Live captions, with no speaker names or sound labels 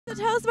So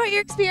tell us about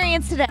your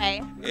experience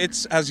today.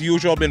 It's, as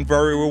usual, been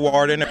very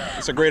rewarding.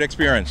 It's a great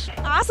experience.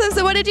 Awesome.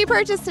 So what did you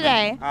purchase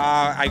today?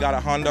 I got a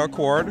Honda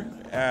Accord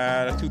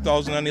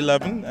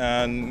 2011,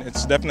 and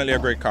it's definitely a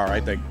great car, I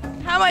think.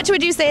 How much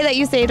would you say that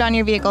you saved on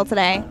your vehicle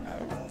today?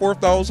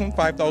 $4,000,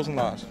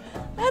 $5,000.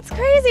 That's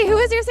crazy. Who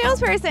is your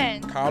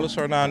salesperson? Carlos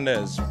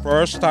Hernandez.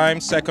 First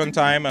time, second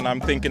time, and I'm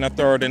thinking a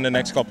third in the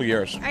next couple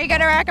years. Are you going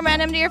to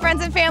recommend him to your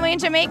friends and family in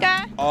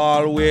Jamaica?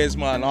 Always,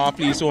 man. Off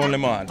lease only,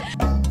 man.